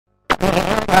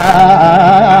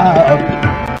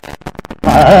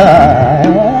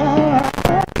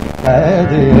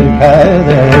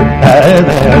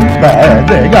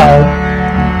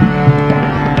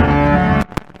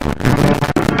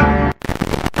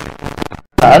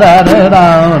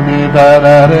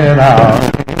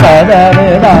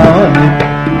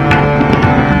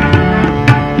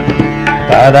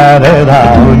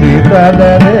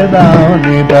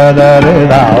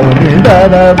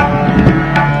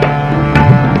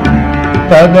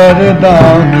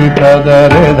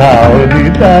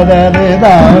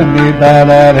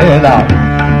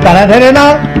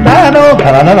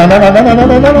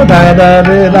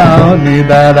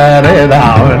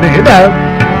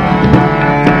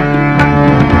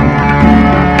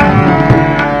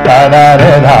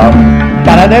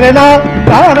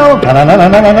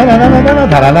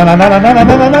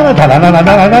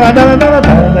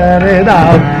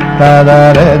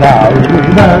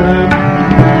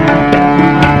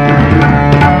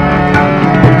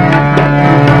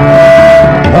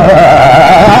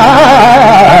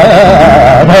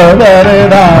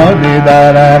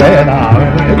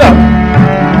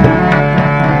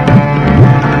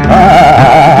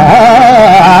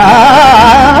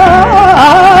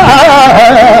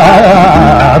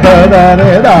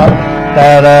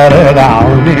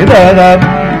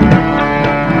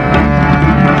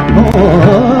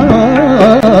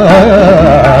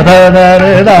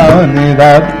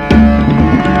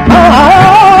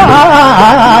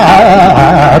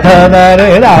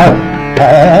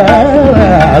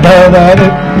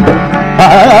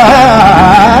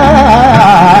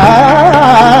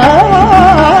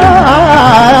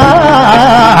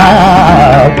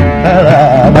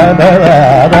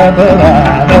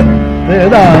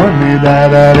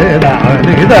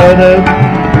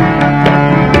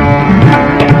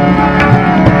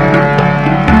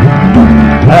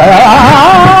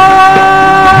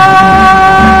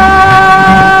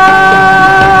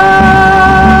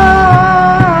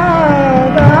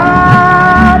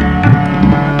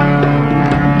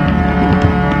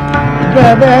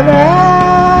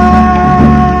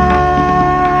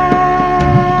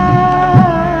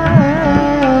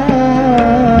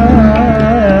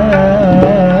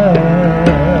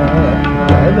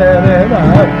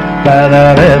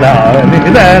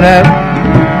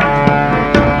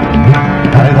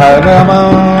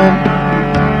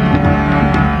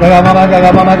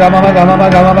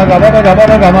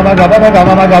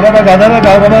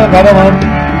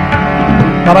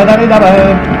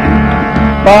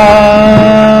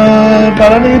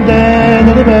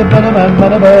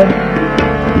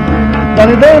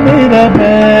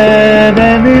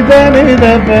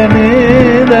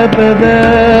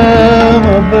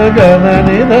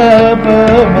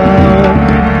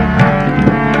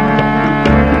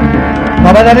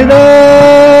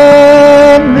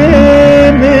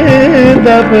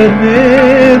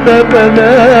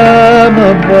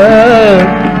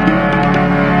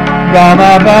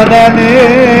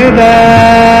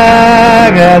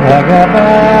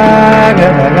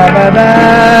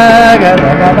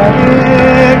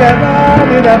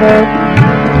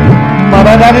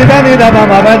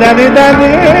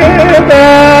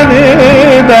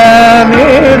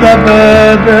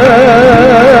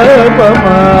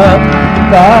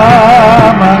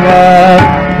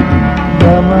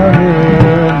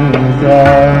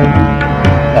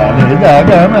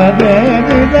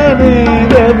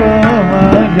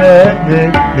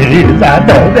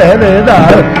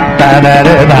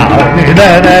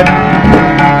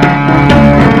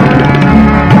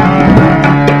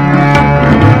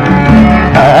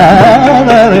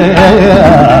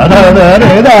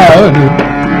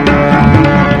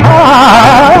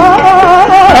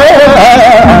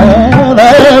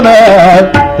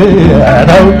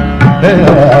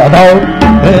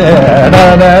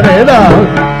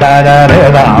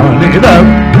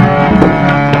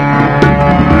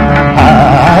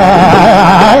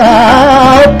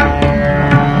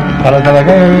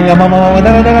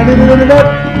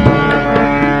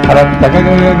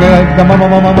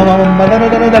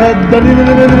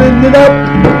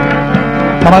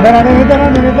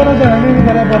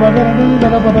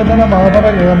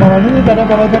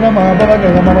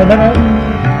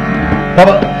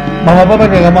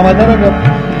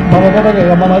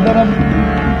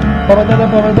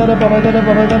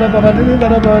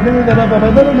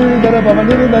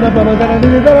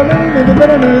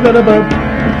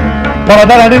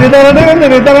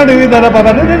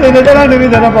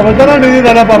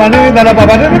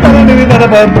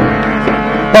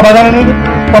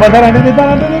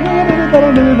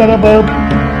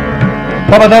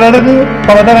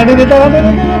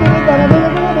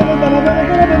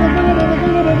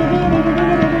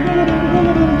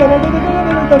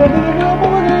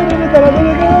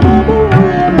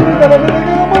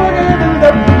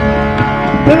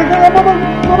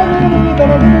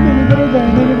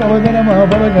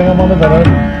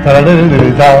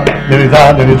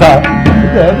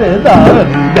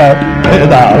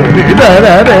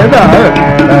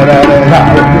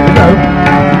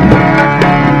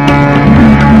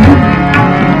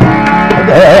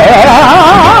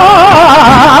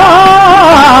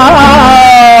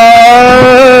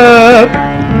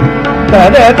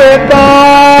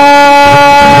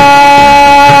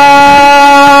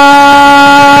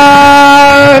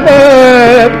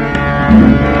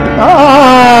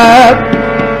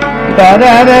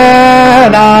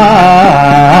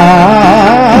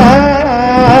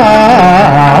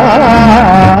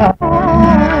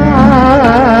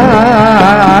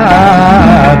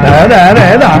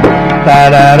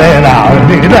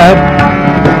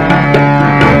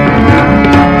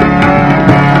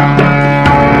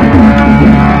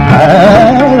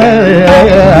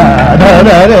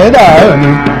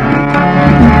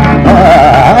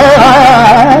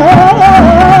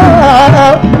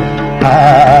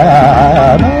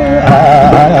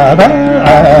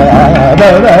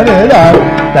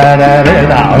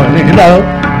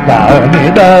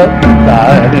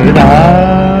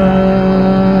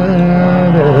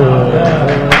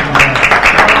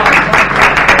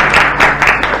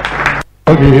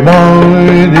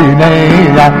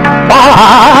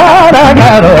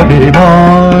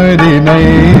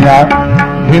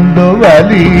हिंदू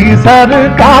वाली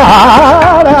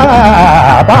सरकार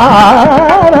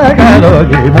पार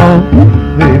करोगी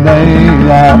मोरी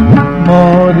नैया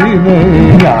मोरी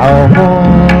नैया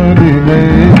मोरी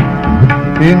नैया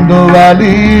हिंदू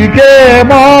वाली के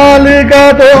मालिक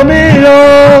तुमी हो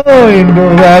हिंदू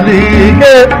वाली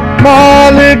के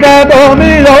मालिक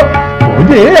तुमी हो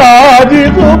मुझे आज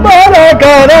सुपर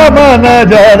कर मन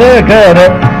जर कर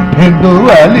हिंदू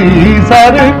वाली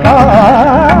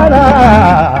सरकार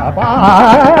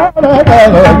पार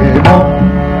करोगे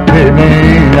मोरी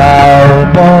नैया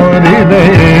मोरी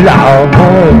नैया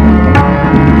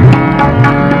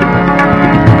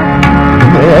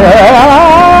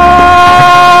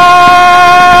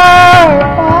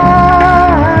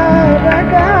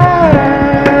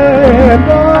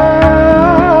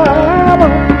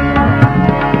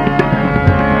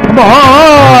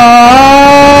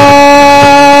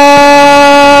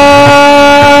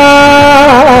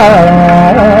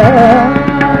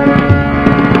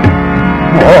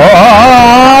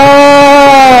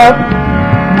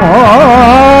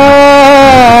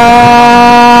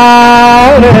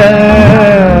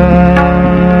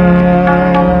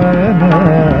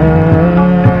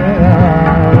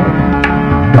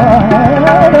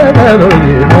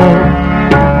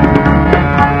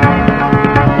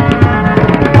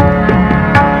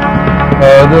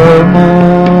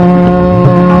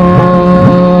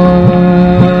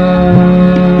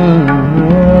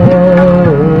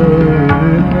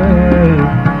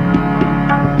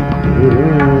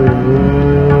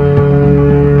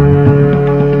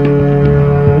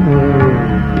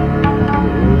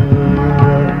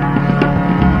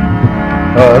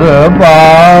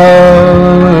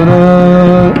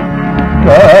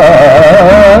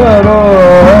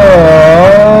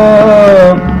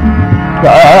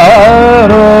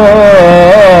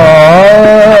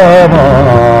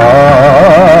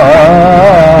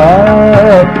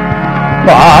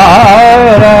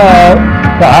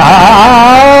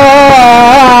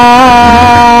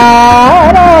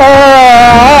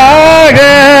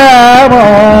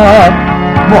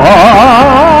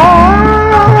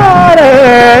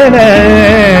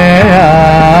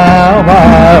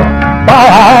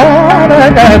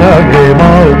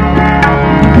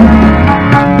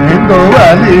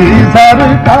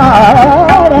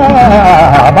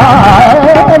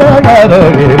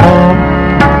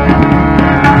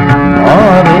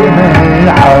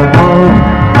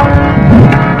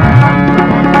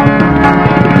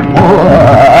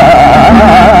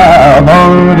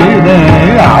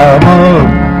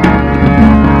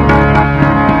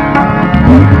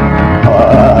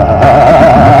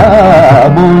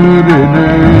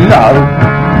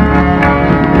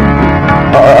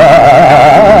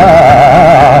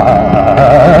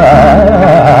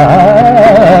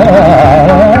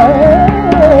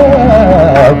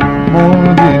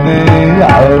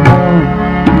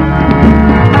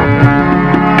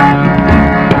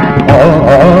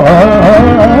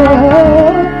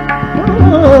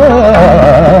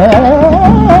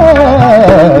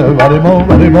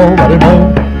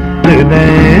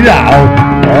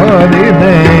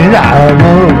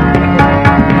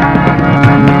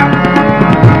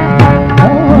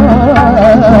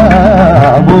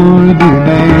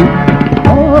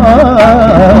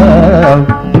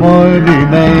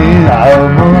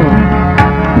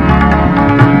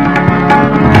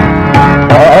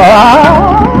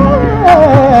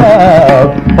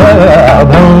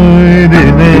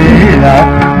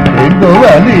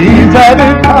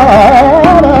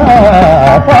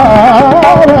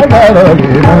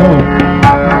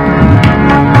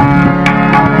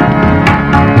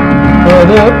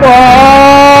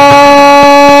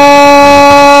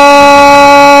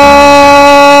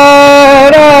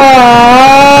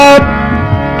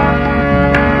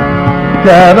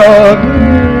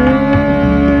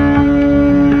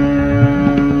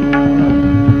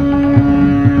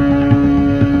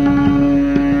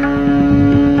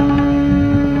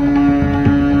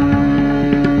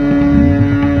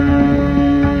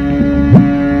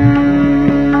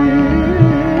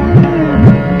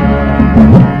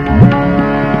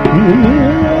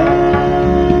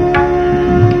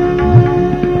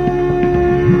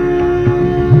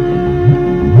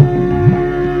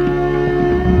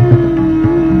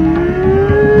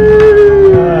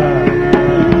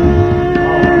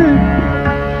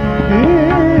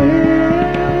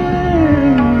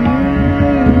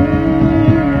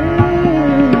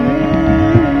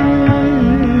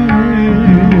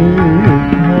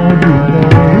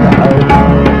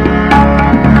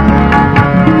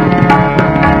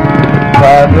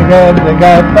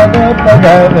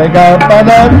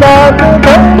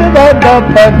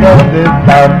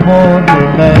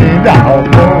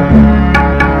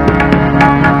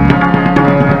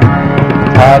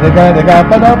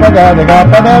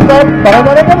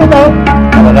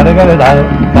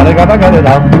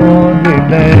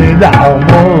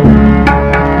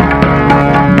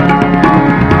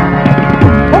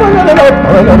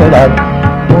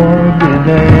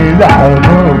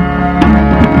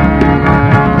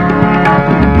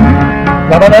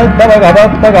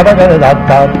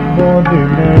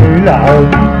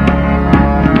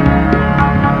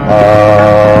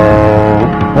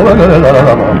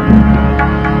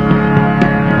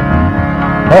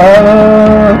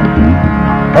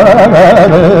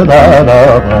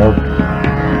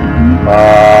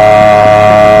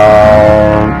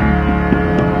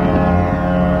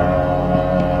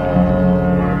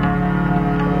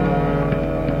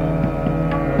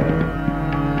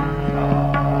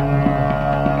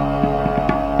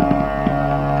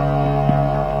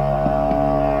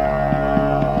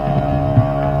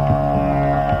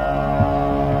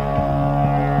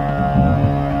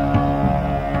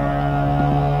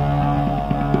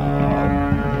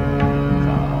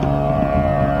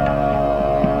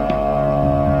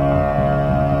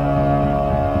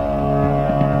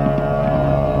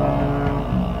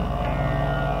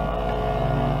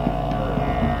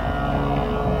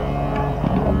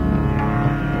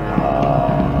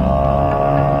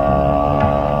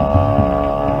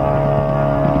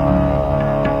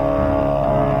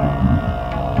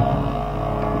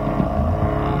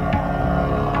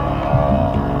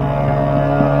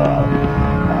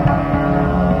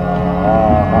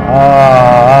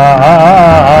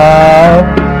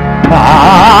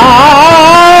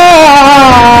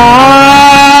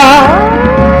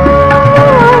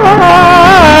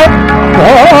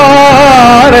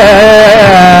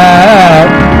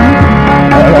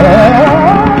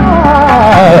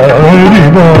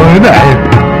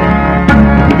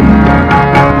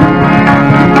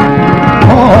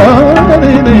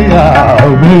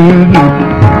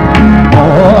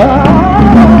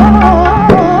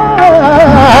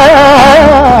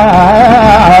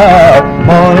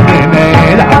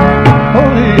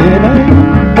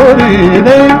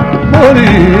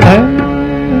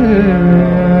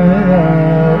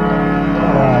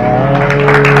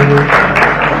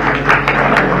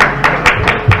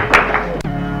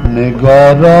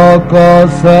نگارا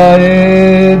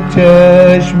کاسه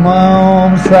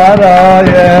چشمم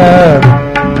سراید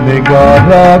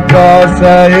نگارا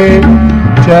کاسه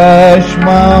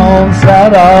چشمم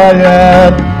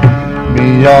سراید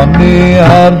میانی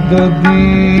هر دو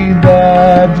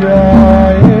دیده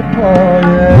جای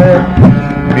پایت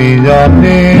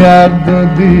میانی هر دو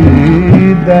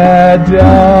دیده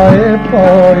جای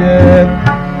پایت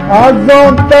از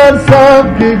آن ترسم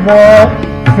که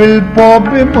غافل پا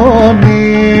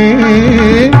بمانی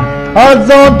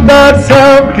از آن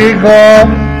ترسم که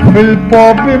غافل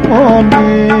پا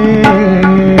بمانی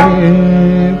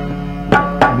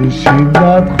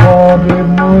نشیند خواب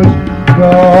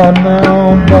مژگانم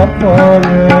با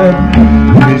پایت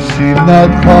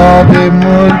نشیند خواب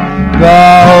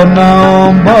مژگانم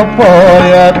با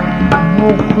پایت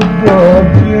خدا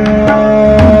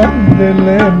جان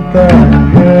دلم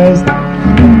تنگ است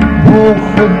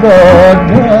خدا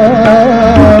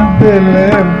جان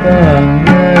دلم تنگ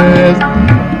است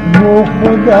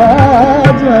خدا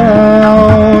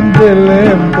جان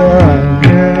دلم تنگ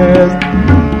است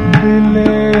دل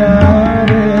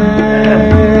یارم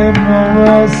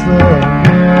مواسم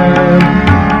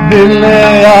دل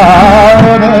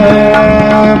یارم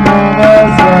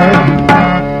مواسم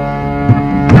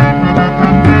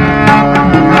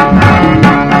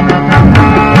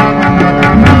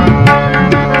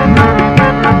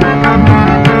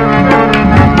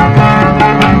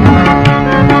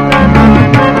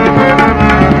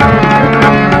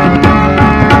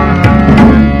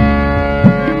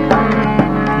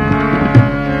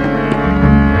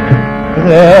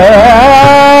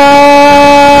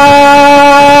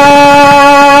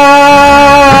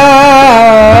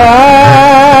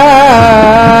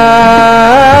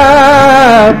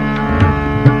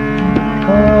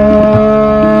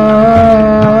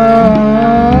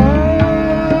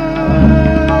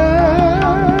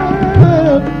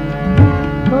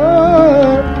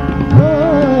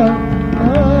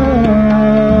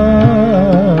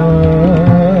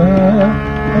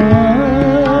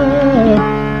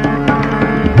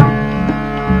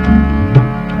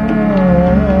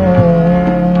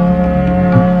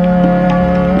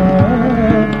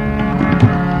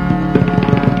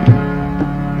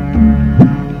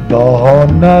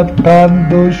دهانت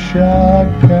قند و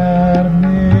شکر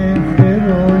می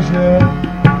فروشد،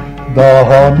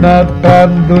 دهانت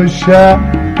قند و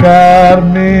شکر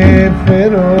می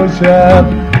فروشد،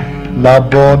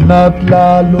 لبانت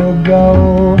لعل و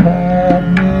گوهر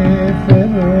می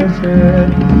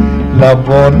فروشد،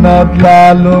 لبانت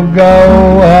لعل و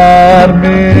گوهر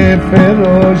می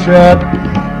فروشد.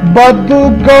 با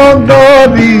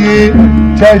دکانداری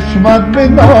چشمت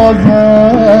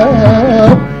بنازم،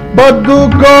 با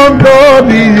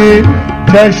دکانداری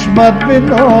چشمت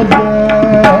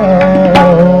بنازم،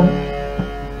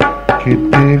 که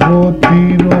تیغ و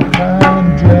تیر و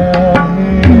خنجر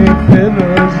می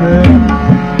فروشد،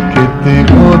 که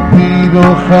تیغ و تیر و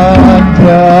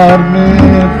خنجر می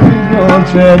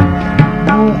فروشد.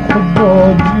 او خدا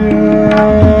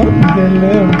جان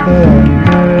دلم تنگ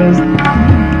است،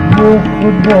 او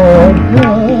خدا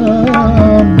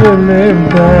جان دلم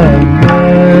تنگ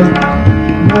است،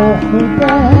 او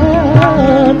خدا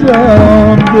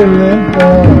جان دلم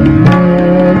تنگ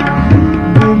است.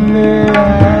 دل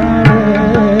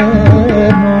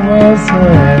یارم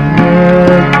واسنگ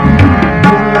است،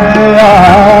 دل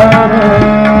یارم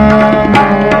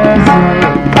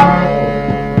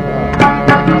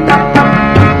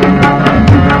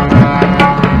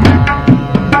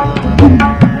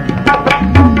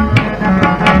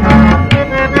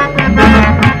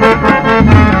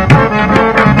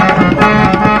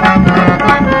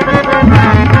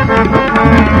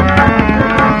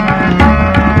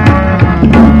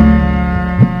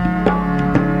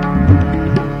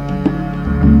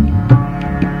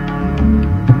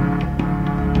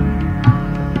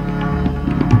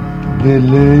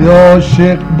دل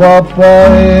عاشق با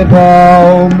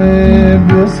پیغام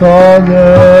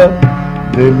بسازد،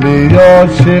 دل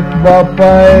عاشق با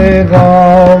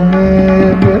پیغام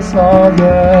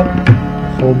بسازد.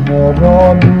 خمار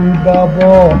آلوده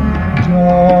با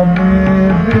جام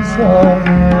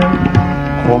بسازد،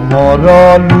 خمار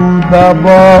آلوده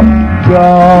با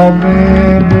جام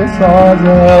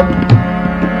بسازد.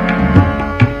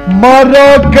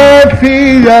 مرا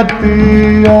کیفیتی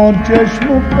آن چشم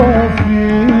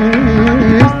کافیست،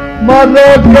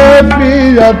 مرا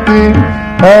کیفیتی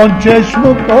آن چشم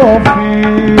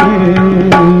کافیست.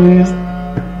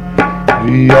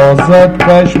 ریاضت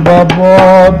کش با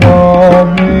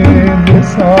بادامی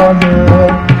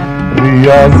بسازد،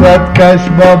 ریاضت کش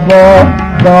با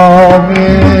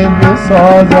بادامی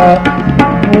بسازد.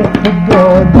 او خدا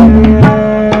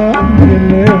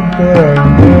دلم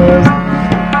تنگ است،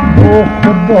 او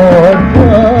خدا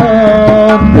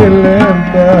جان دلم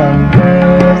تنگ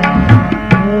است،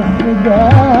 او خدا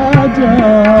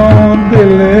جان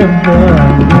دلم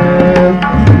تنگ است،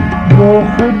 او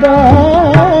خدا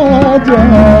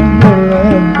جان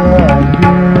دلم تنگ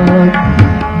است.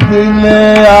 دل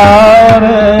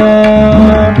یارم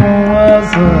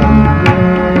واسنگ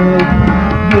است،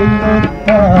 دل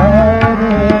یارم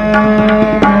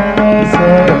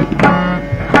واسنگ.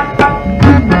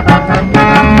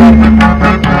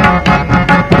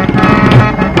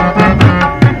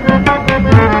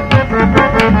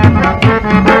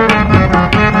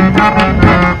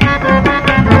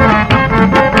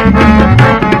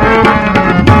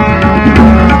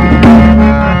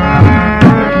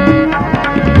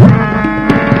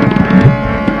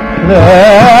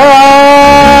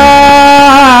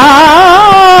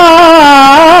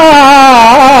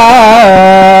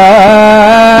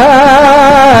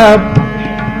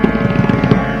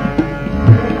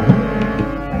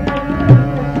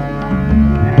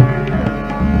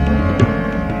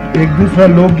 एक दूसरा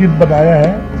लोकगीत बनाया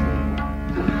है,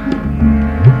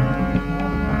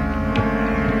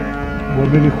 वो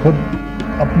मेरी खुद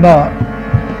अपना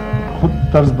खुद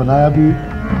तर्ज बनाया भी।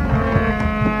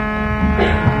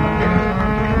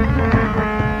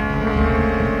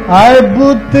 आए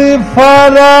बुत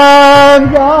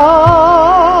फरंगाई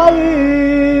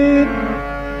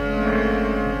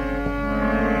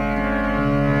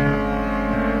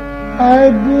आए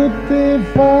बुत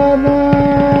फरंगाई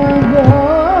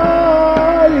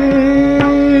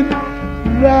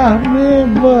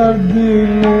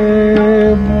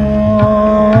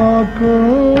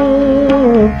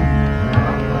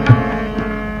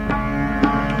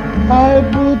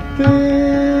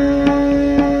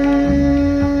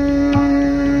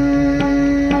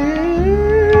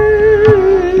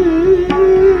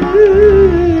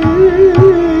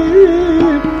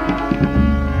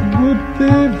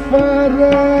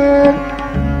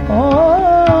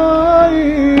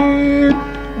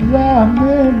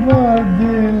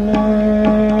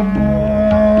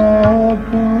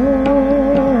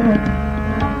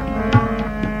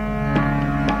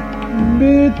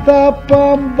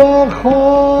تپم به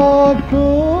خاک و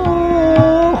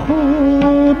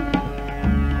خون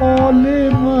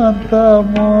عالم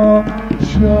تماشا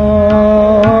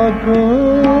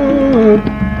کن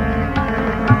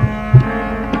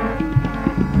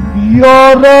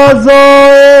یا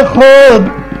رضای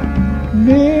خود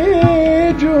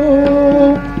می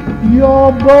جو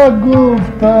یا با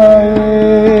گفته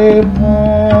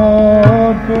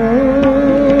ما کن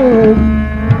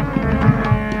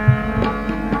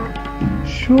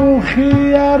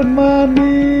شوخی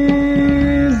ارمنی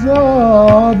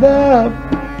زاده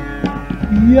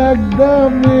یک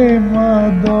دم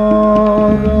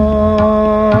مدارا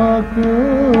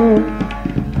کن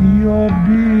یا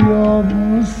بیا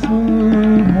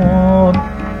مسلمان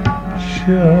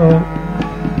شو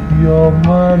یا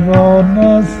مرا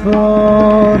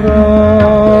نصارا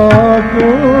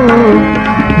کن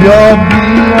یا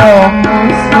بیا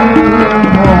مسلمان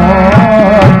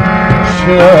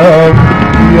شو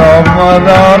یا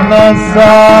مرا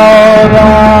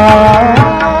نصارا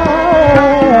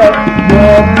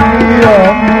یا بیا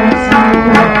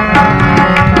مسلمان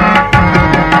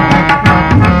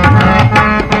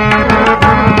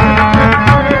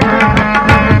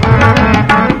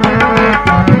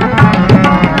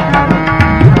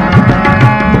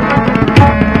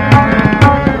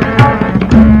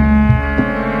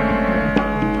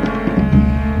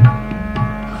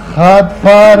خط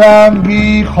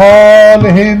فرنگی خال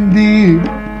هندی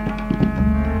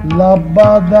لب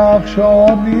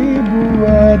بدخشانی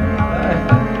بود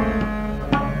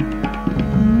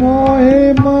ماه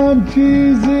من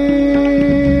چیزی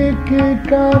که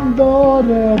کم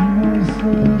دارد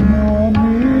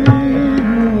مسلمانی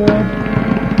بود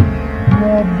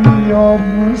یا بیا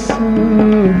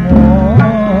مسلمان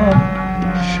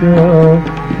شو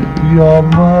یا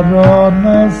مرا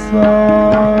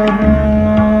نصارا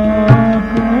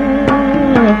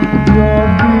یا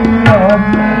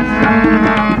بیا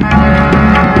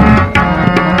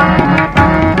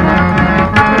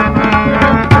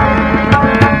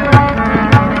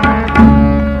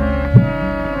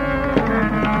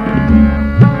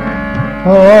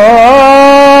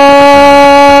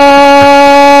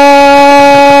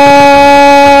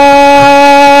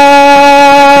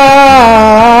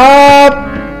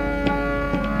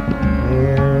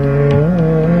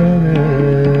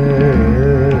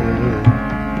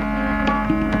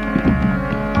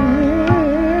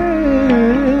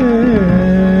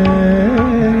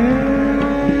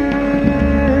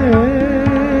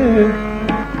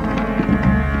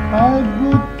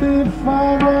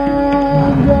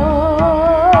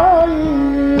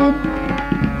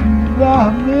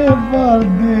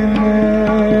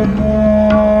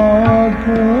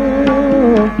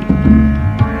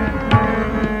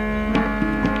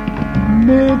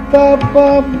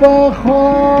با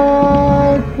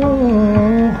خاک و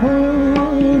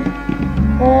خود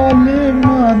عالم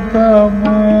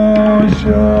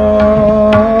تماشا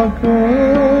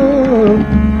کن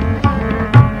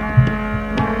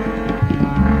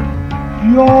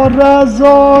یا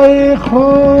رضای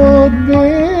خود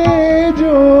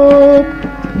بجو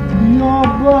یا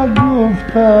با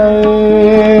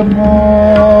گفته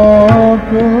ما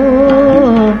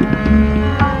کن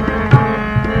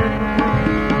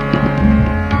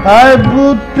ای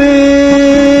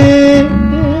بوتی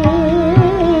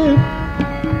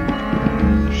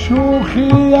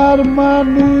شوخی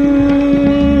ارمنی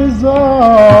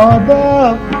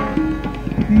زاده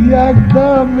یک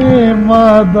دم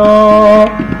مدارا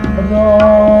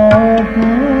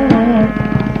کن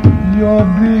یا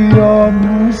بیا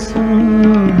مسلمان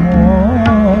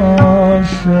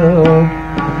شو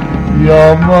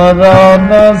یا مرا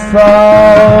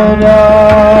نصارا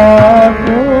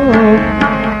کن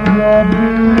یا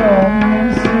بیا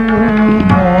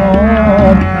مسلمان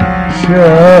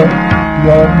شو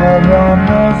یا مرا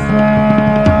نصارا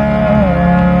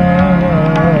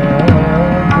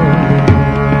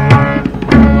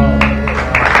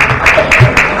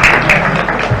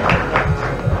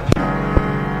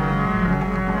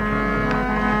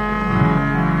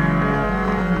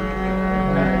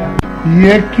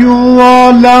یہ کیوں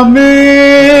عالم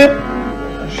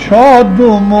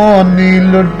شادمانی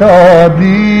لٹا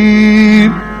دی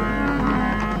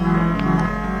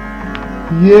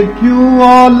ये क्यों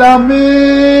आलमे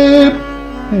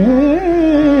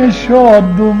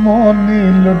शादमानी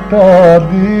लुटा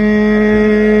दी,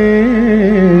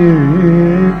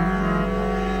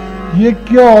 ये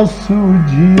क्या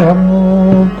सूझी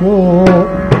हमको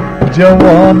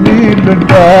जवानी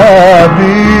लुटा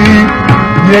दी,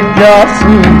 ये क्या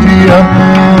सूझी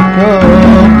हमको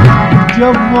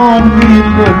जवानी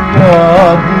लुटा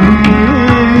दी,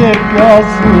 ये क्या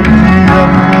सूझी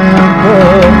हमको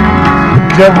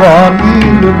जवानी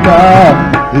लुटा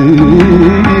दी,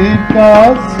 क्या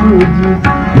सूझी।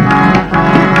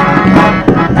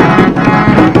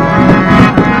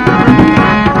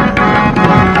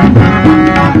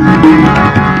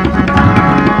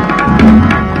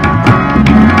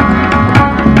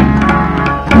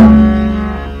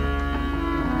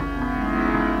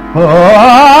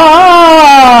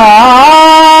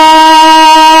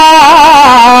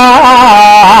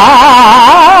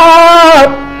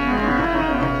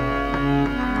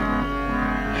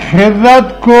 खिरत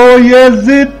को ये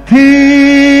जिद थी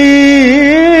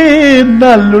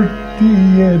न लुटती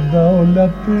ये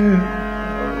दौलत,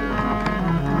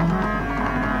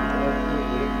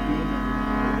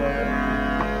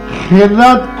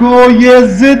 खिरत को ये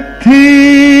जिद थी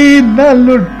न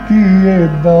लुटती ये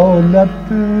दौलत,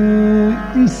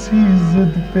 इसी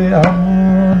जिद पे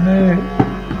हमने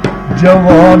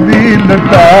जवानी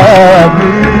लुटा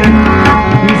दी,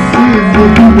 इसी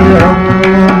जिद पे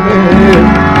हमने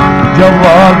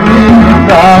जवानी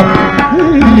लुटा दी,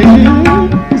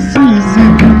 इसी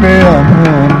जिद पे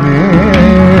हमने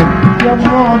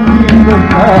जवानी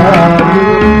लुटा दी,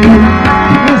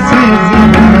 इसी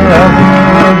जिद पे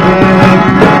हमने।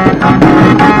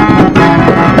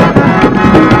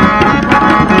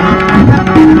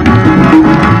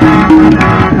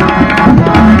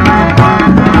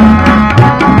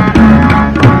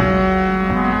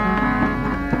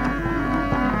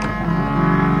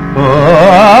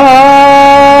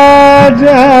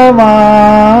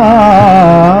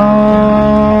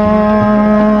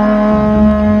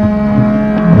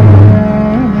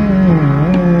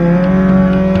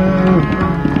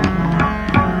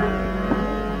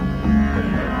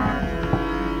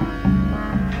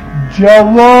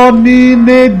 जवानी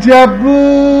ने जब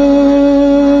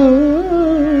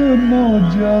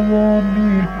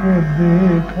नौजवानी को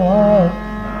देखा,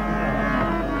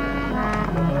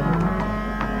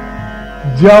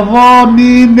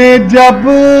 जवानी ने जब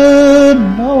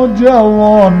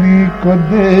नौजवानी को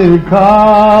देखा,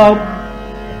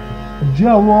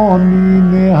 जवानी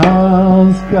ने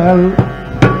हंस कर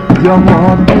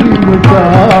जवानी लुटा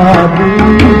दी,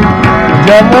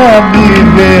 जवानी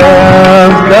ने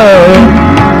हंस कर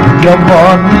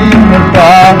जवानी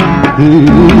लुटा दी,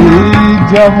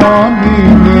 जवानी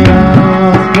ने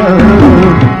हंस कर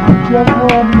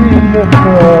जवानी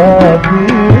लुटा दी,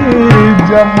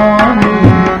 जवानी।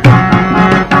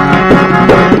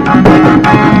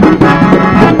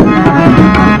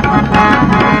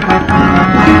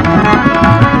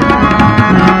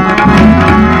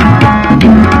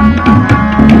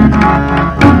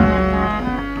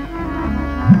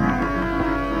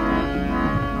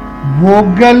 वो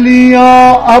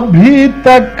गलियां अभी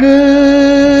तक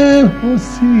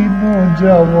हुसीनो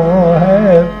जवां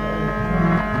है,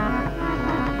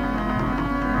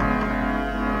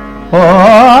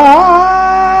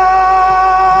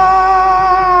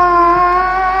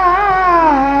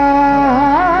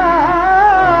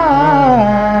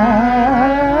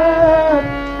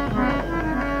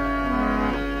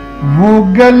 वो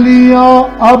गलियां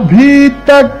अभी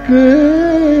तक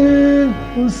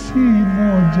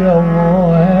हुसीनो जवां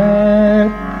है,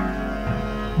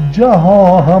 जहां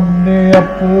हमने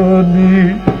अपनी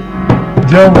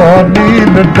जवानी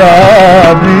लुटा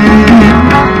दी,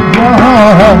 जहां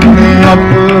हमने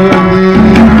अपनी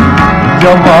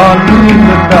जवानी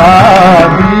लुटा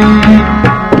दी,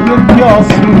 ये क्या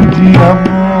सूझी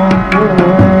हमको,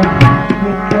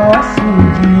 ये क्या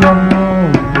सूझी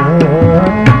हमको,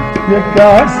 ये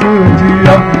क्या सूझी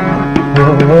हमको,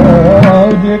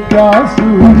 ये क्या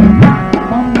सूझी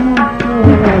हमको,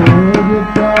 ये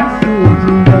क्या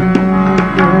सूझी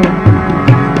हमको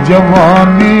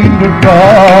जवानी लुटा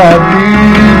दी।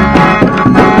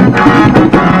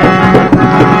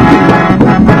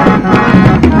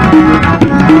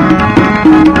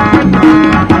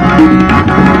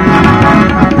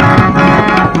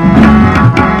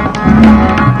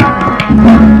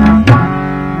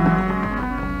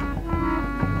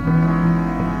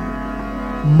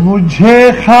 मुझे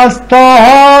खस्ता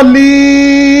हाली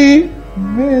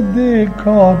में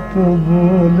देखा तो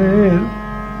बोले,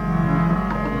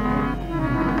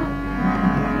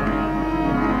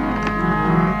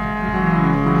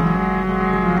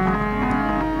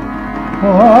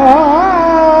 मुझे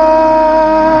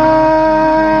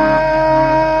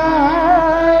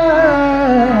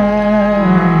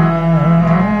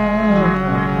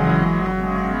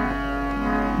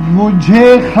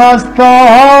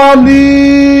खस्ताली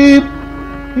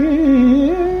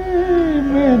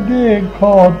में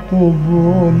देखा तो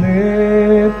बोले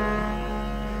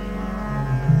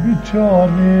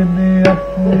बेचारे ने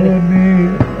अपनी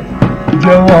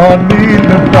जवानी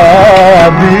लुटा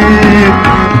दी,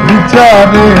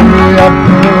 बेचारे ने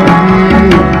अपनी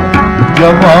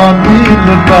जवानी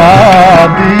लुटा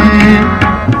दी।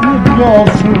 ये क्या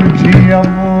सूझी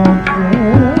हमको,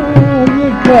 ये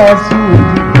क्या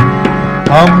सूझी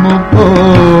हमको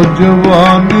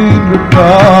जवानी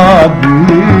लुटा दी।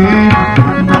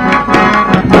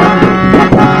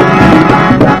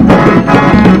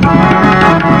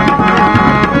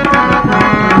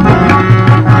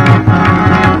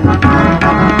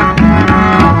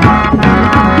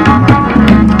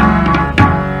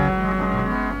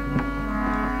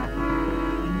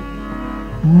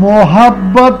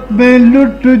 मोहब्बत में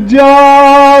लुट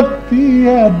जाती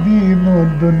है दीनों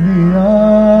दुनिया,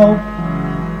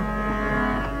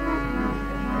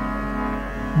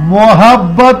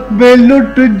 मोहब्बत में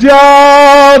लुट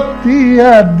जाती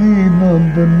है दीनों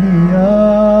दुनिया।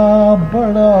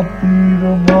 बड़ा तीर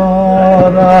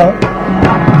मारा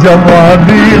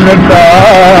जवानी लुटा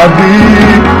दी,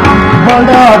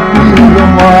 बड़ा तीर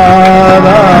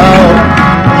मारा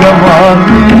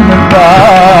जवानी लुटा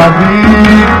दी।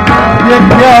 ये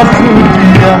क्या सूझी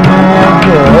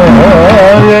हमको,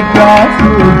 ये क्या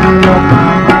सूझी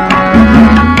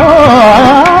हमको,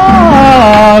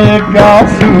 ये क्या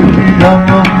सूझी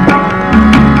हमको,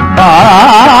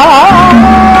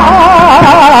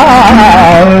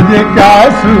 ये क्या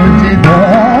सूझी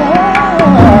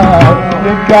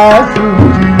ये क्या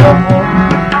सूझी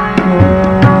हमको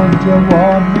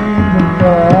जवानी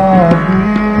लुटा दी।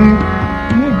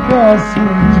 ये क्या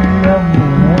सूझी हमको।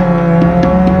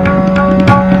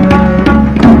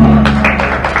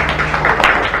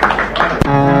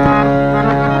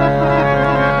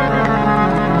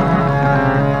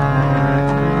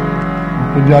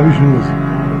 पंजाबी शुरू हो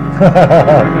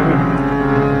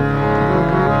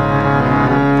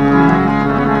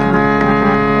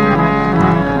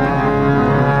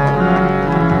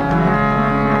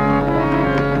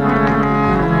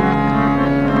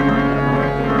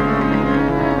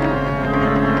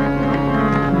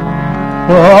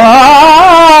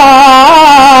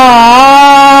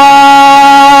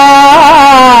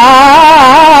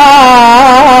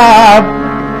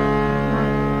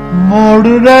मोड़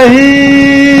रही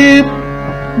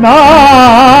ना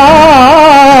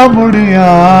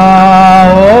मुड़िया,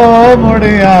 ओ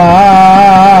मुड़िया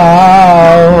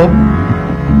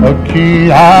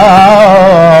अखिया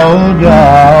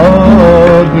जाओ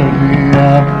दुनिया।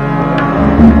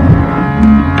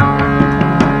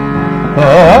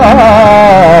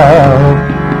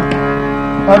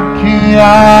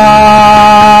 अखिया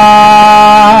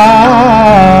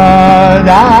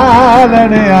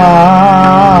जालनिया,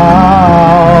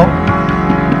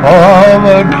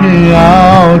 अखिया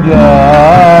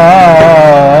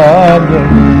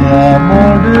जालनिया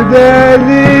मोड़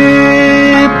देली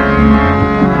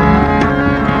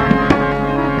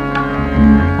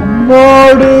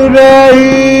मोड़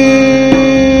रही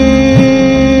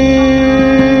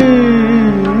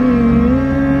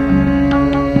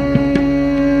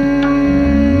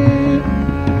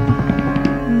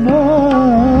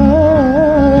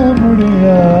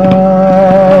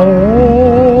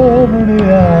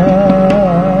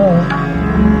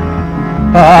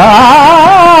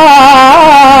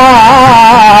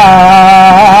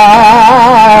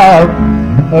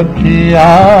अखिया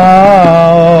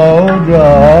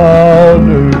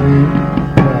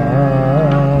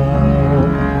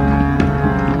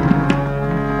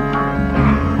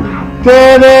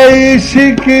तेरे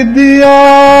इश्क दिया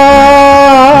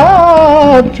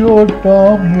छोटा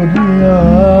मुनिया।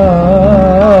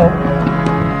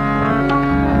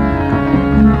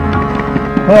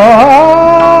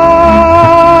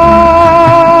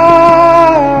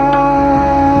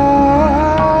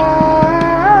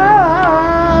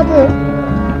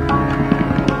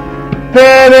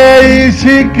 तेरे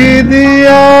इश्क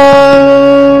दिया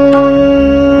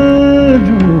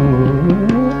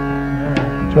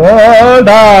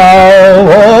छोड़ा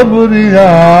हो बुरिया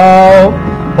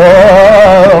हो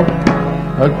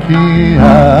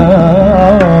अखियाँ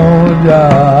जा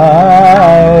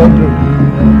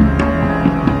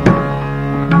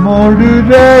मुड़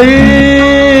रही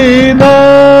ना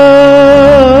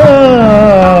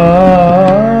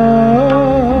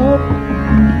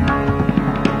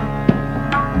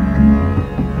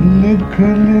लिख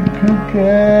लिख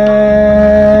के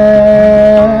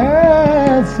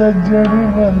सजन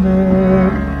वल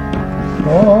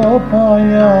सो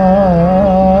पाया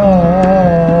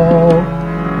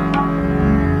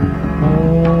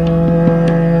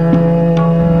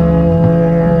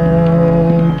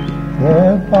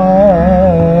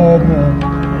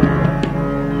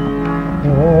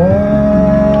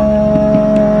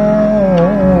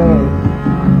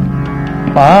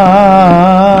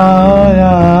पाया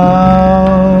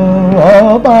ओ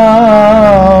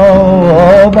बाओ ओ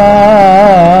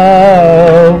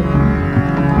बाओ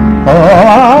ओ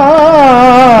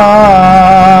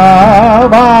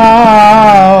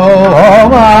बाओ ओ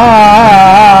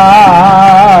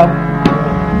बाओ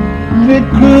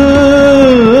लिख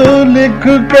लिख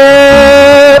के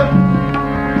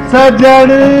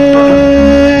सजन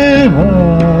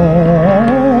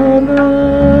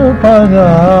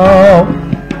पजाओ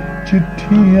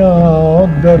चिट्ठियां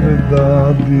दर्दा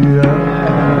दिया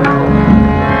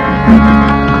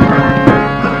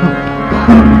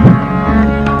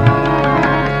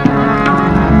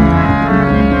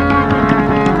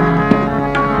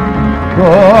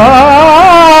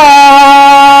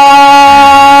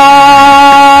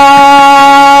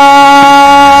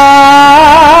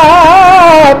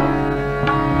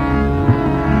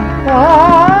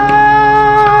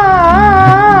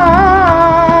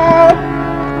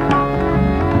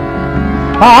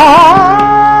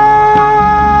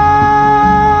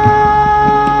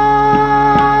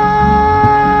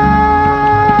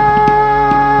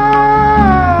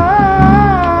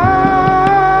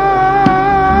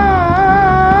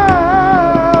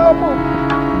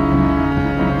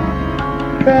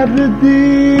कर दी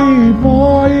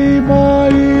माई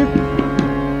माई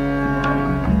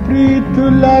प्रीत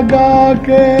लगा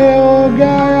के हो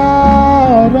गया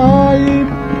राई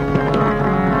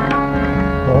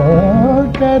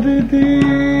कर दी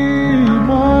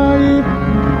माई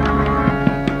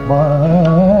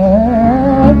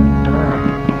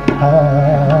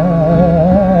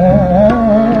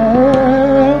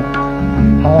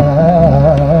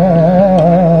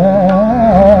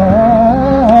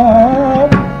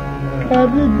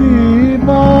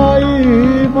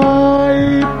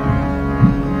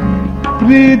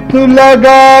प्रीत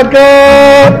लगा के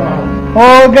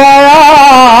हो गया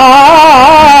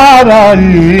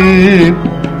राई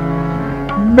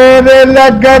मेरे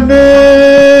लगन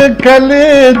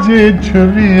कलेज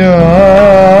छुरिया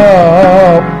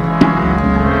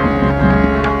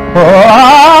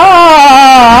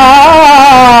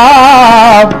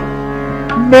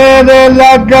मेरे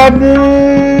लगन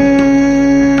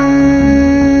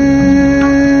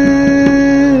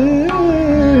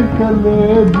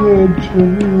कलेज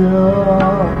छुरिया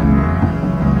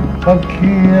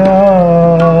अखियां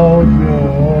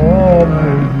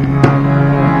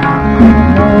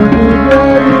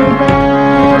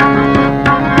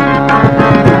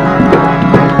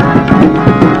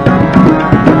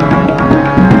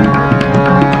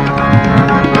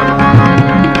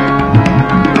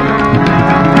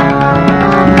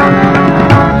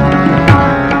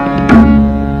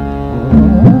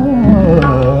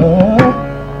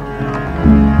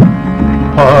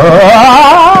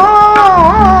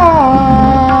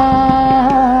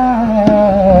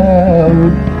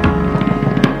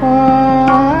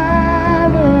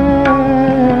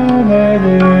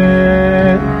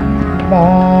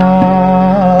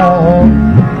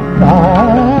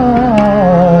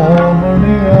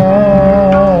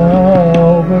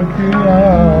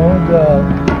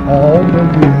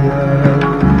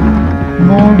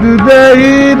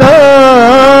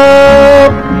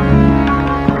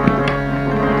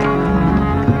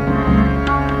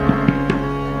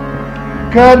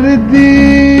कर दी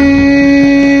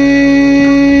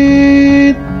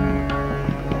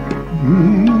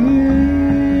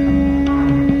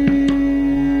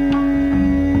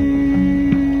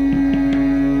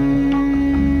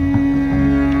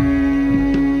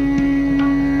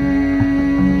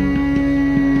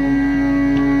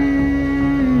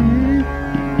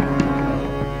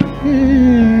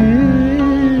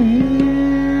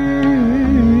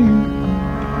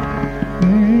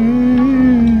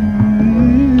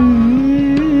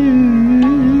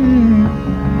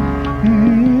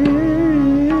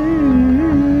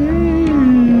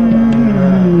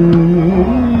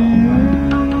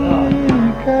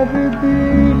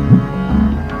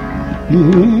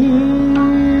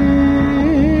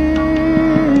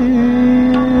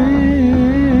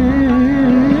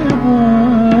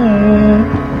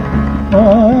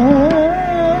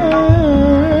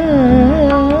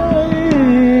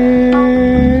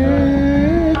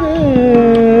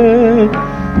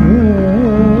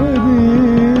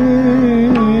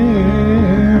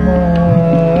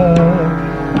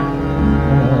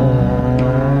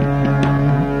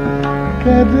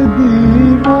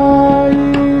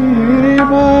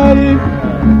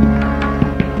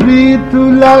गीत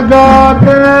लगा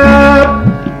के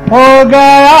हो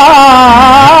गया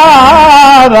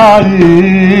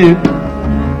राई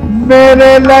मेरे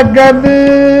लगन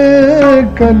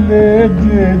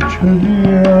कलेजे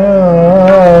छुरिया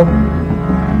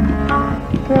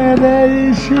तेरे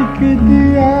इश्क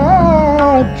दिया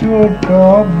चोटा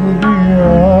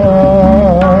बुरिया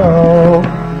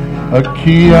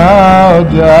अखियां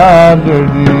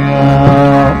जालड़िया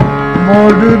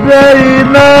मुड़ गई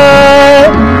ना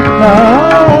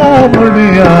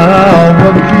मुड़िया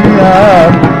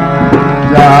अखियां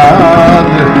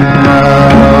जालड़िया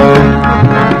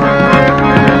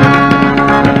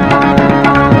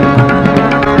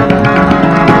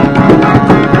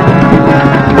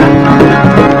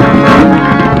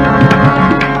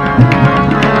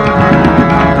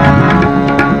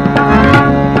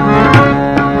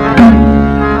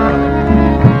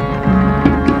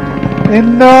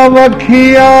इन्ना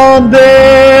वखियां दे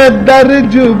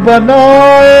दर्ज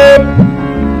बनाए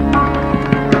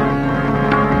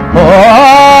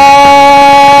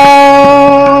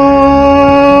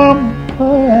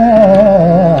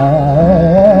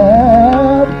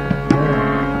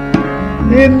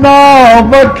इन्ना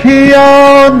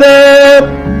वखियां दे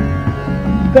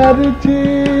दर्ज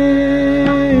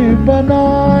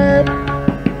बनाए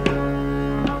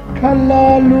खला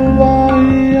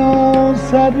लुवाइया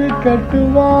सर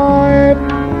कटवाए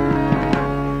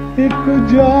एक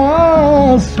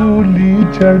जासूली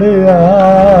चढ़िया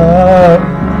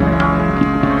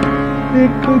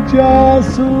एक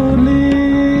जासूली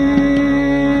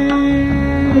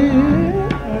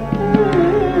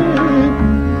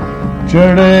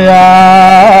चढ़िया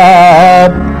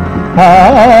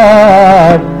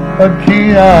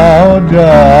अखियां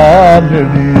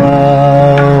जालड़िया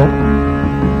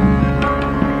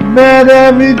मेरे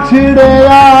बिछड़े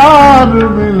यार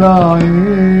मिलाई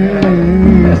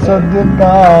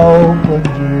सदताओ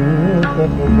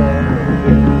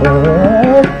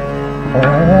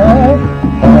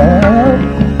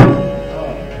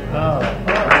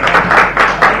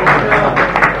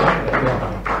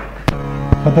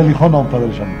फतेह लिखो ना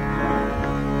प्रदर्शन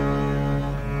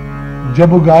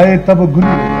जब गाए तब गुल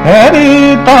हरी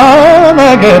तान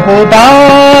के पुताना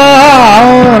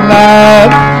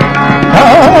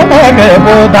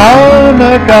बुधान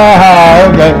कहा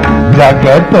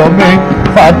जगत में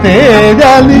फतेह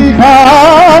जली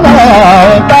खाना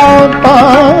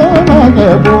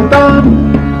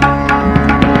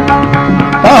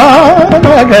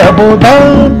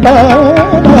बुधान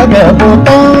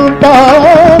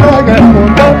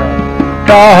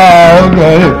कहा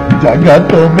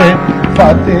जगत में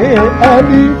फतेह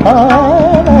अली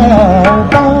खाना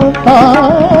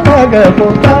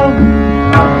बुधान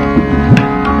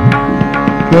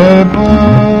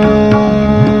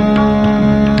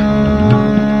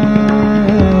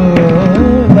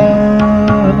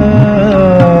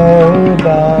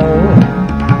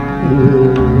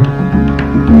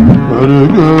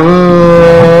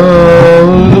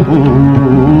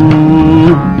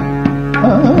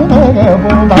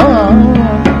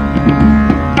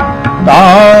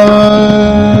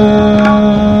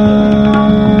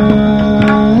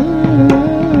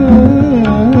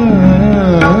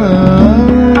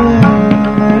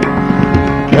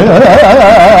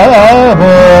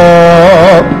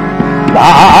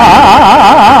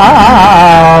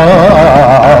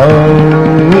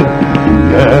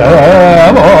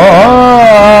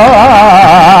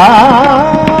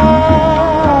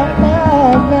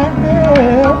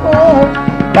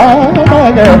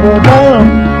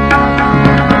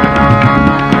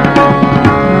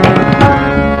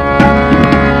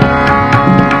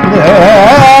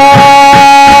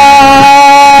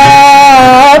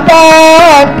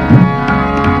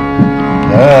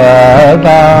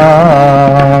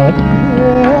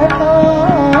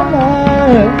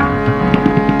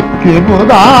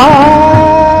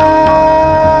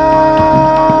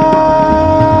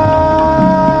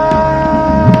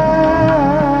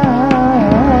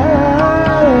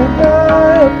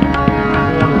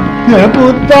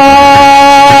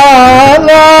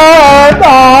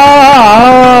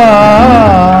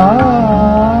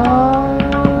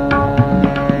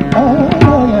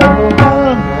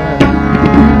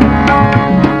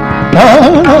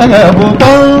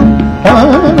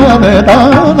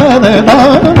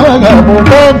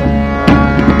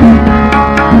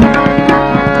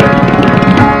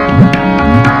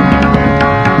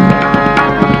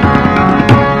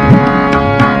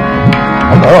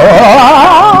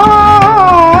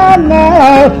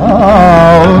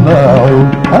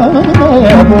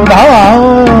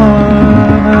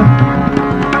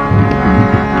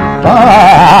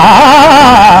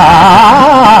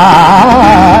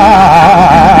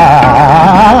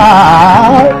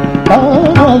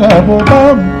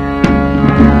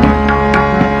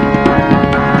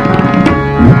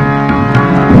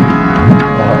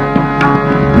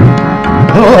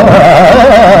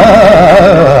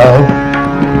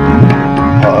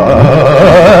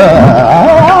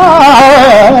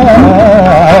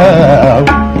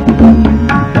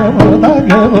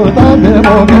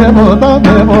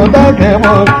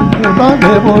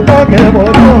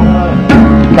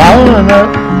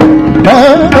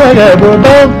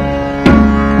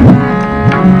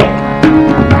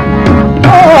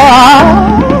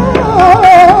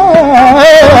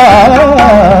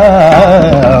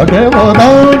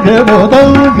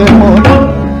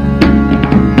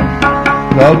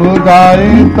जब गाए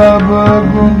तब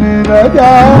गुन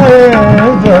रजाए,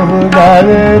 जब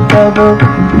गाए तब,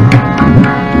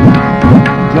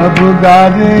 जब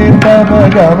गाए तब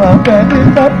गम पहनी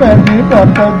पहनी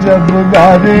पप, जब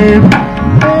गाए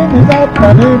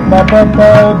पहनी पप,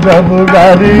 जब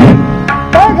गाए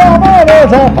पगमारे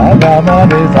सा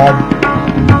पगमारे सा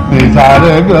निसार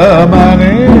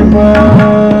गमने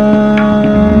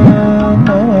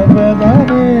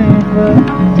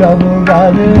जब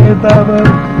गाए तब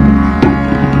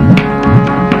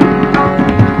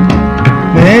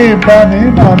ने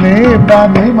पानी पानी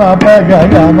पानी मा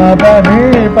पगा मा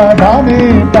पानी पानी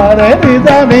पारे नि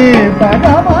जानी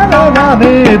पगा मा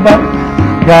जानी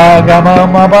गा गा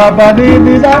मा पा पानी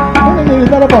नि जा नि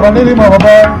जा पा नि मा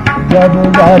पा जब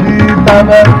गाए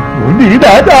तब गुनी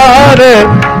राजारे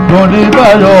गुनी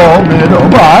बजो मेरो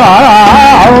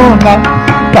बाउना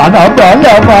ताना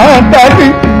बला माताजी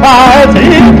आजी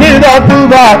फिरा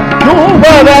तुबा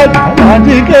तुबरा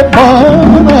आजी के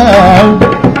पाना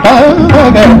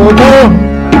ताना बोलो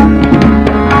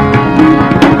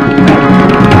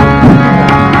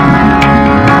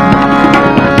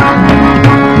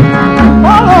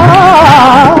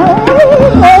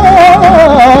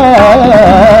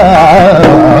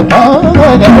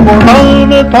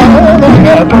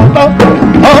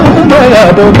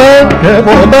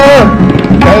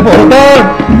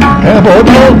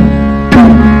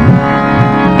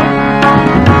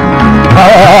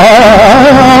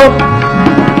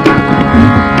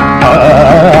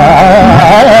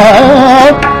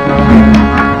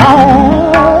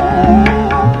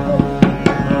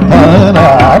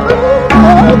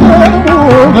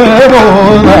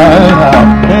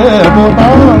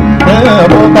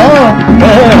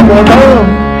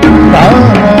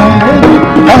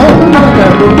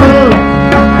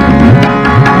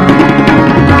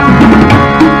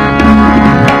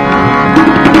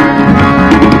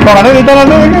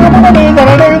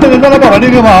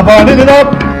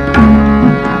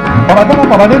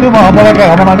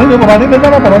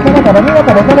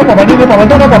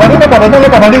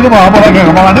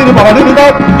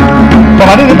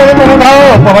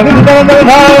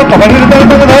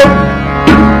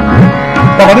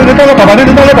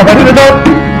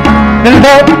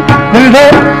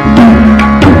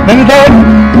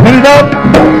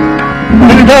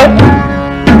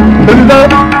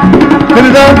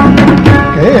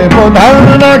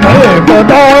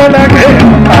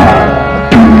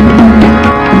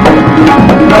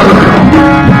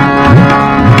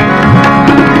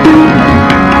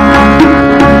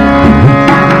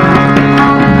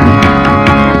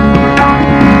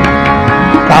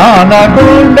गाना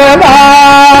कुंडला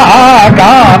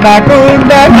गाना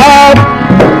कुंडला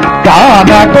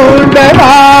गाना कुंडला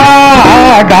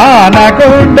गाना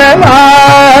कुंडला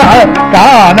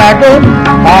गाना कुंड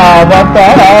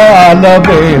आवताल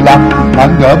बेला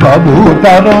अंग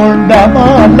बभूतरुंड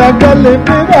माल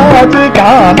कल्पि राज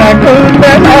गाना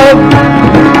कुंडला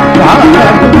गाना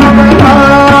कुंडला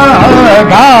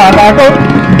गाना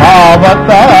कुंड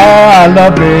आवताल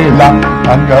बेला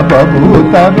अंग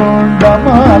बभूतरुंड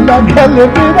माल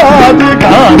कल्पि राज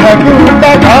गाना कुंड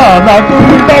गाना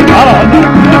कुंड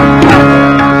गाना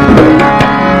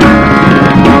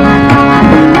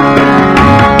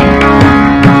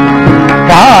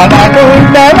गाना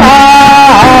कुंडला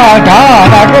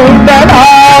गाना कुंडला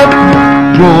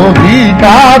जोगी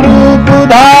का रूप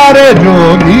धारे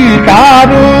जोगी का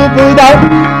रूप धार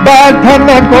बैठन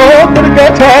को मृग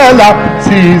छला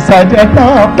सी सजना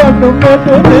पट पट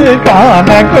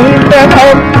गाना कुंडला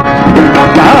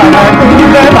गाना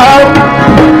कुंडला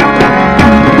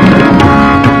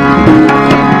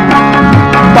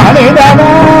पानी दाना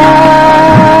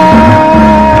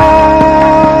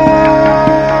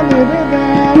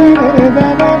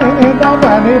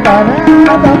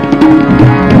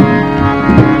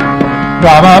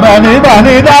Rama bani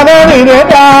bani da da ni ni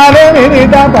da ni ni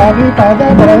da bani da da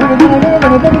bani da da bani da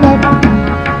da bani da da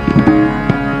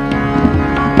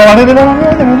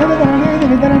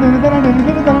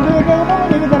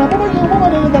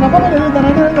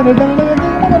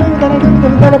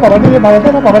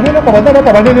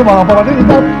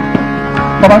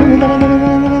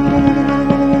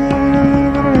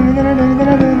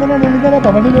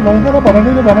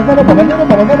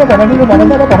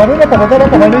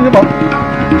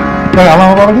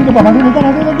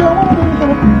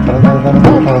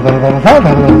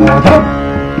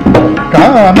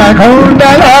ಕಾಮ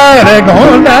ಗೊಂಡಲಾರೆ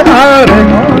ಗೊಂಡಲಾರೆ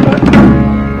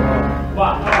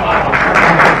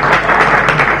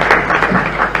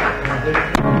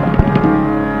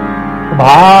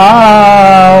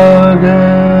ಭಾಗ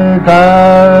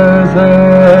ಕಸ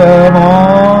ಮೋರ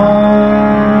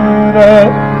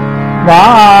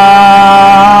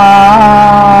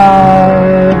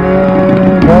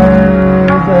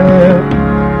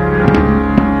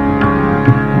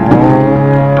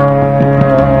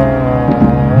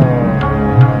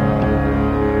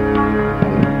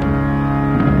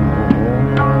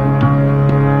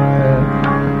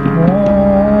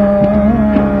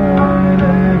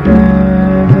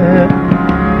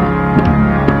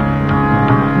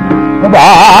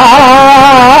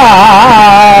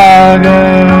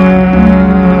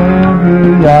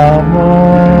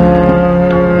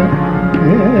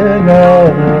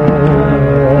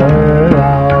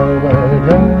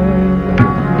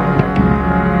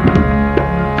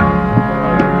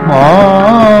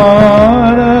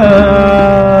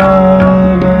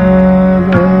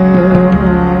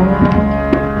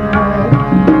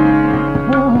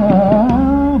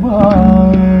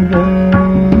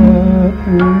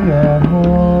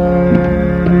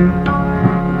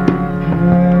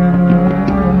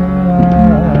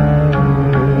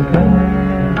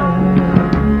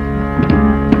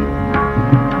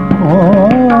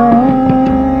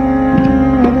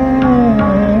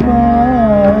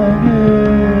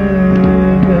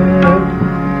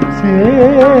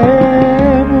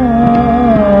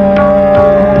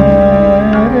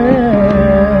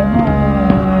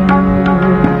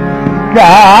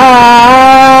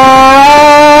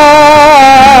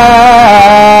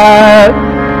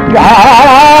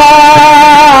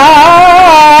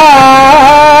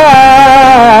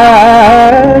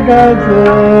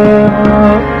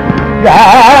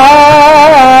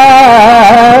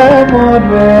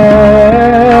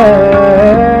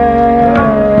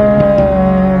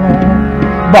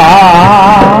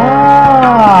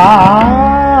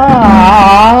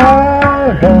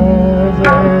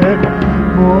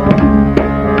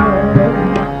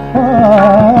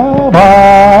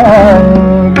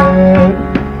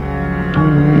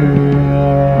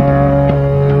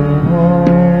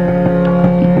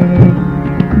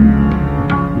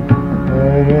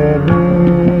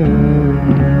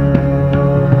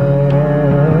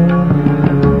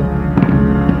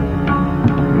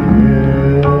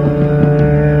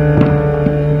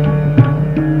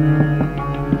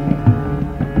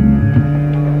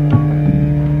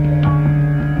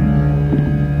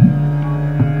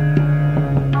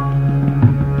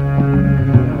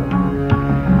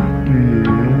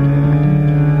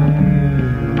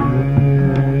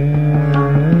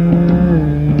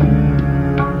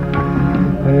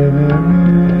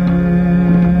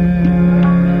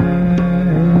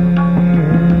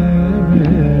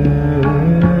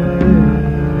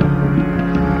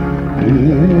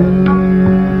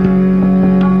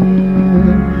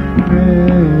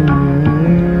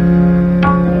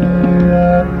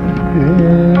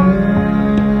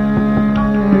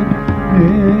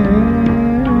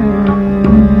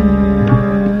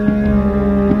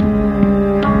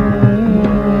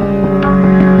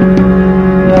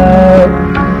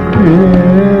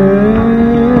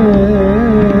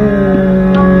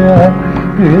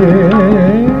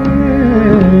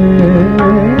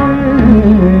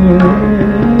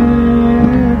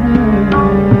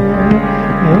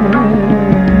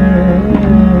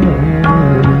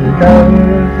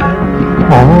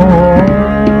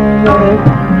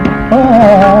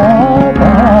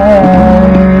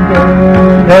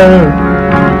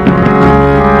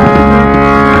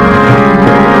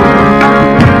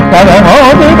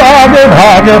भागे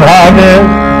भागे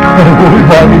भागे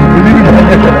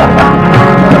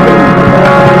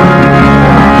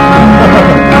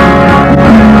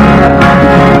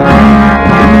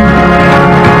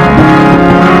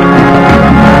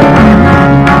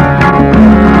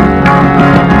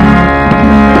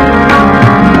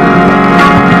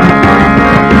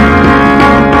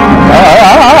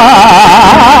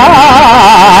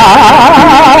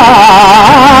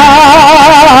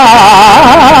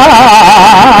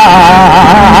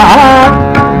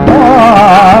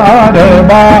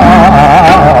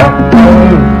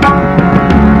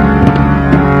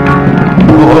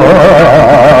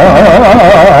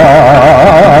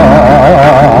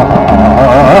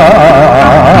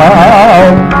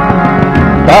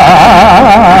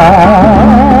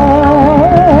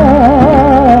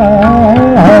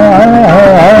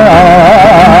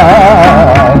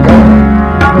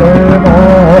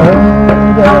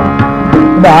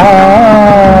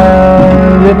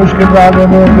मुश्किल वाले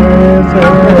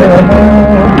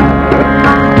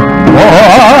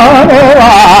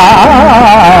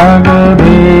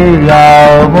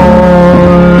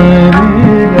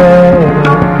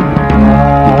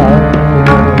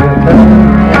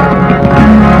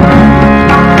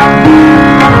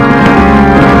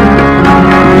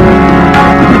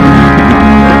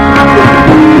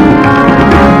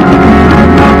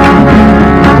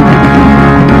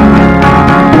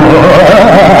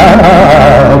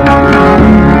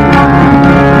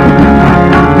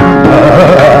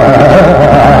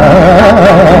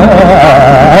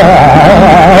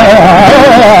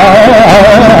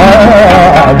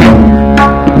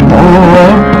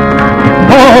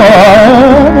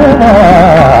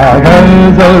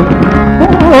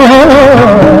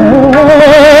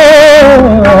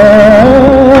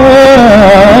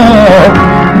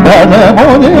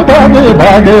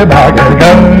bhage bhage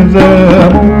ganze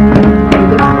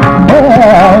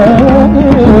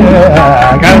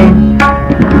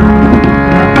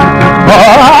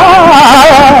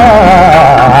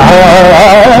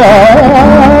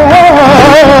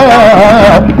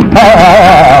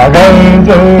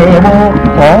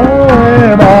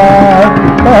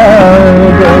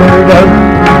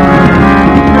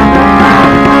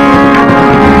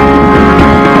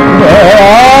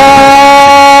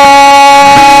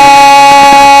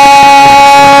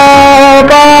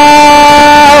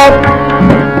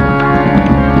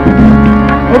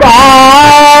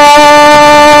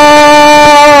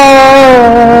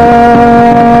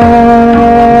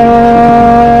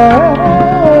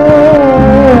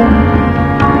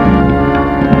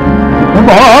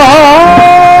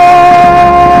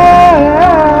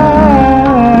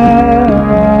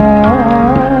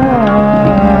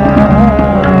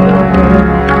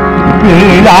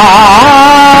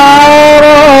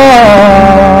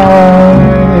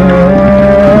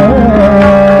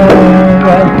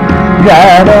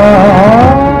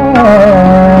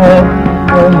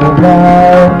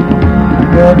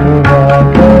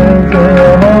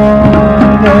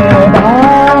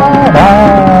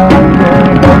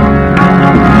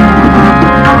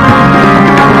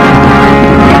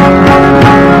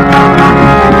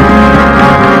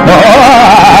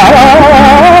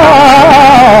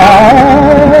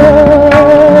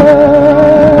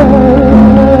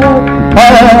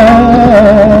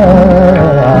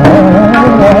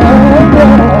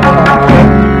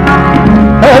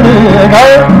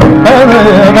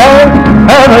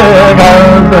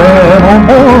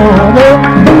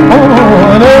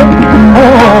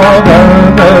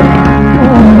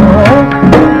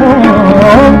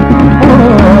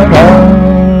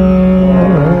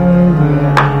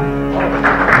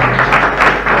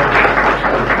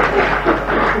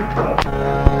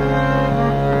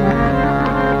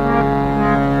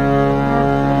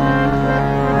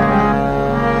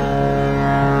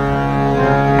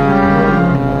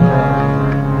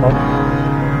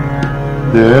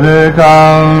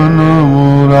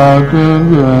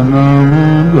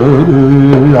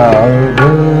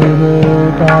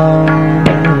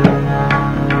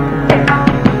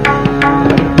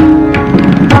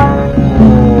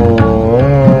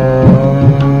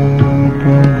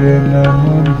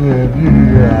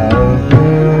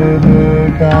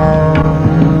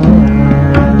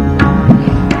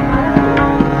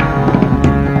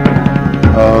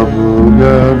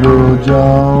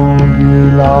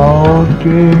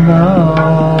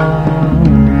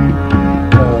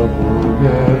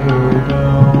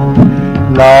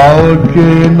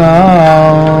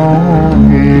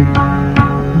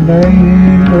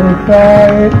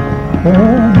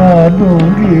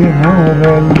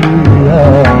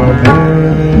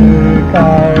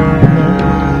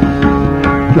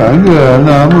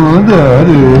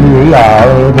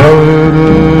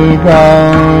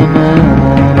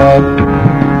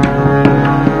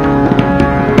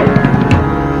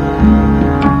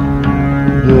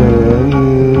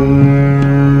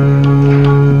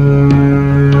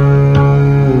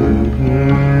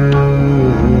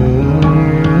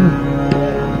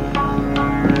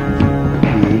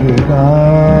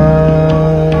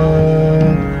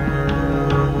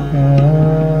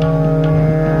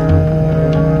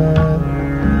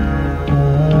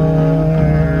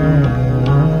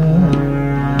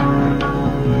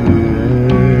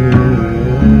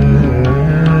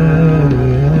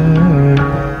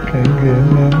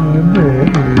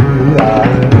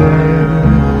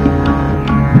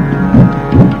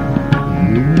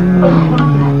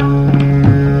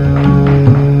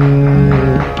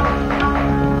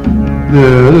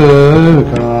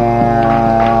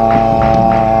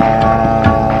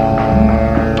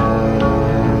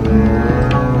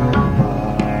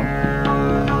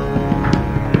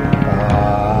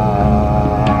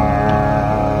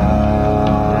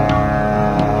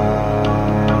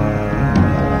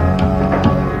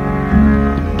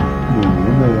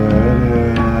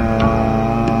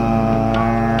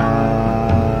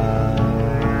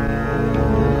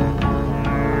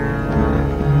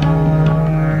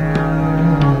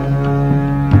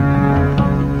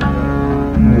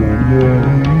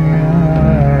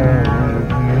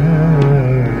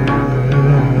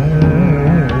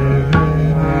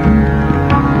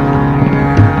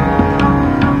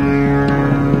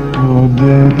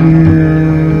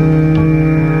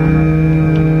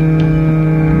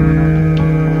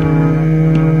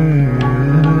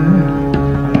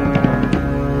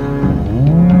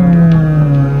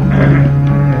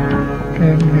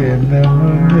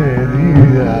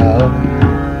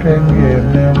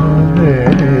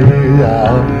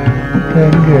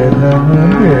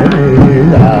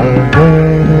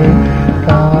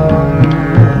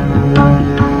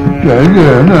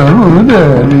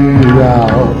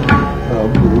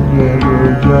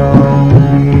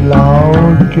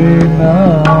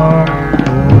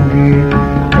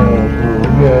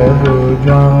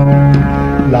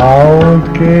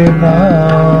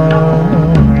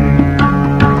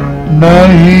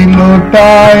नहीं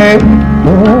लुटाए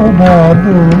तो ना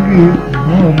दूंगी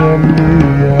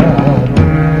मुरलिया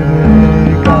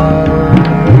तेरे का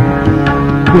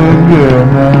देंगे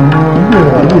न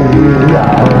मुरलिया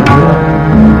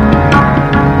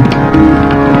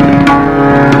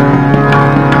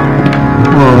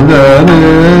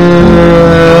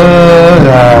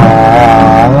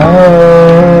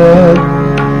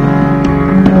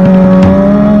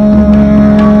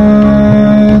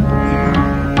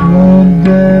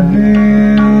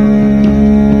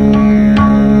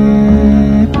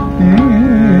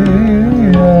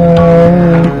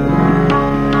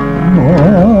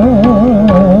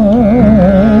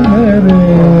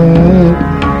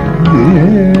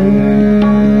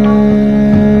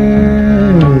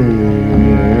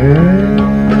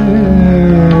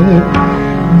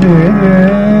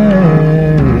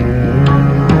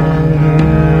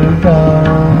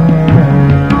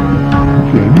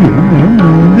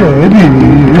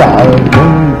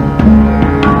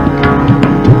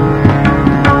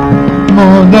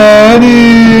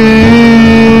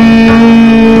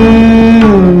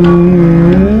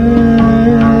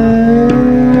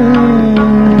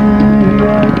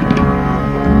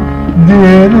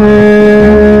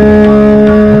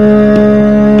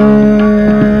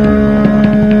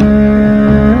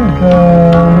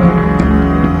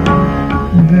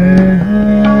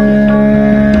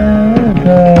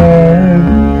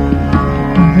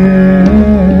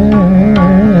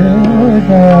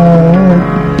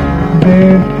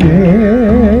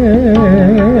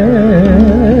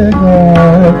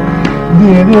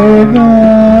Nyo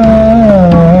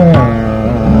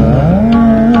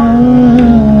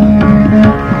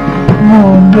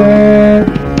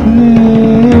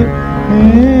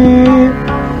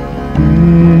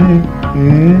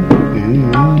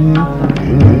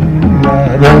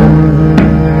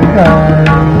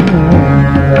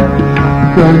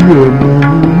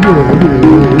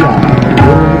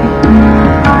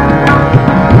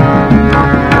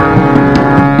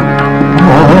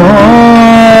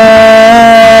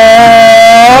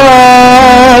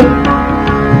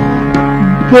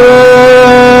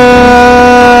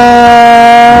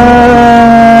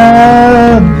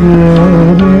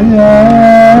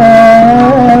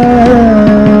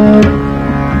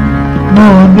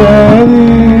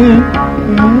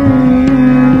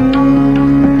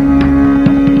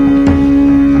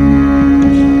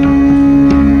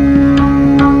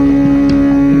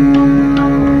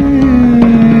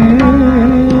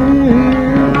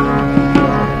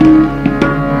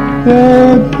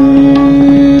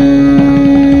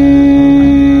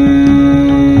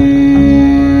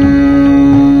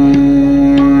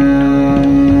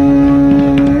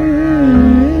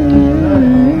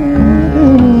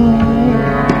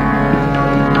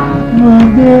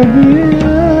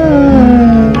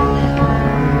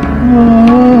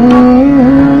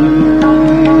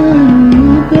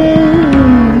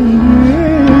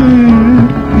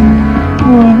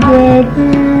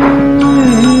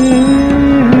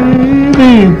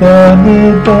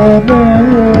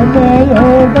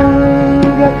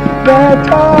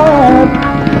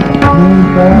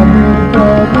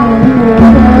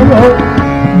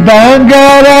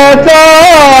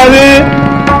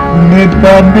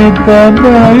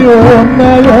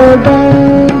nayo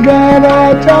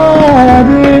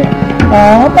dangarachari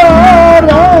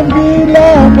amarangila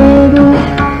meru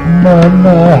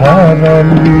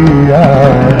manaharaliya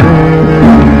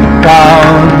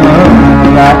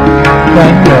kaunala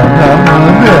sanjana